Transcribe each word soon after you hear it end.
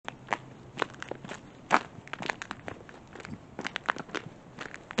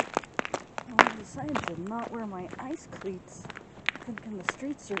decided to not wear my ice cleats, thinking the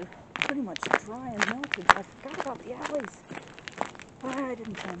streets are pretty much dry and melted. I forgot about the alleys. I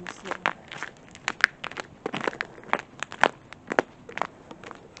didn't plan this slow.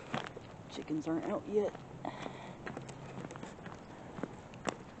 Chickens aren't out yet.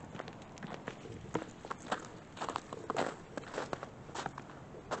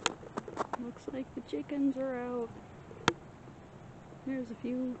 Looks like the chickens are out. There's a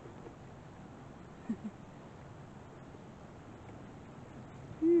few.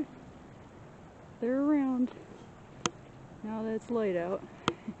 They're around. Now that it's light out.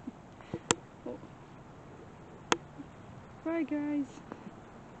 Oh. Bye, guys.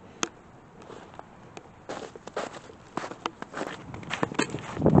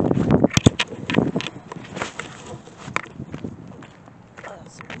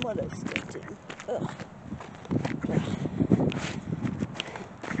 That's what I stepped in. Ugh.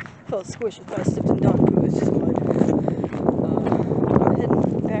 Felt squishy if I stepped in dog poo. It's just mud. I'm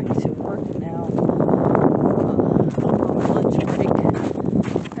heading back to work now. On my lunch break.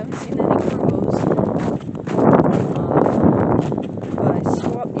 Haven't seen any crows. But I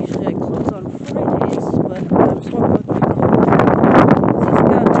swap. Usually I close on Fridays, but I'm swapping with Nicole. She's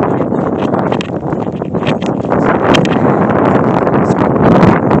got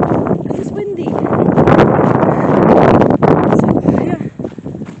and it's windy. So yeah,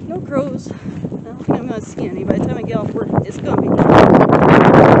 no crows. I don't think I'm gonna see any. By the time I get off work, it's gonna be dark.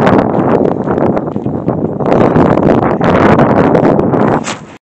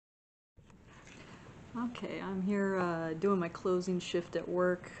 Okay, I'm here doing my closing shift at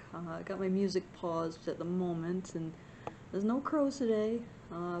work. I got my music paused at the moment, and there's no crows today.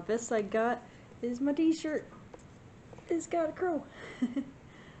 Best I got is my t-shirt. It's got a crow.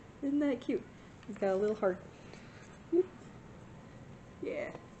 Isn't that cute? It's got a little heart. Yeah.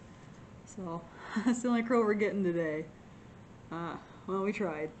 So, that's the only crow we're getting today. Well, we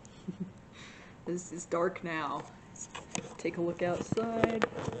tried. It's dark now. Let's take a look outside.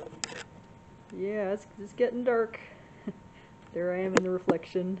 Yeah, it's getting dark. There I am in the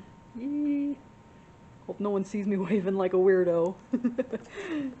reflection. Yee. Hope no one sees me waving like a weirdo.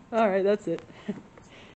 Alright, that's it.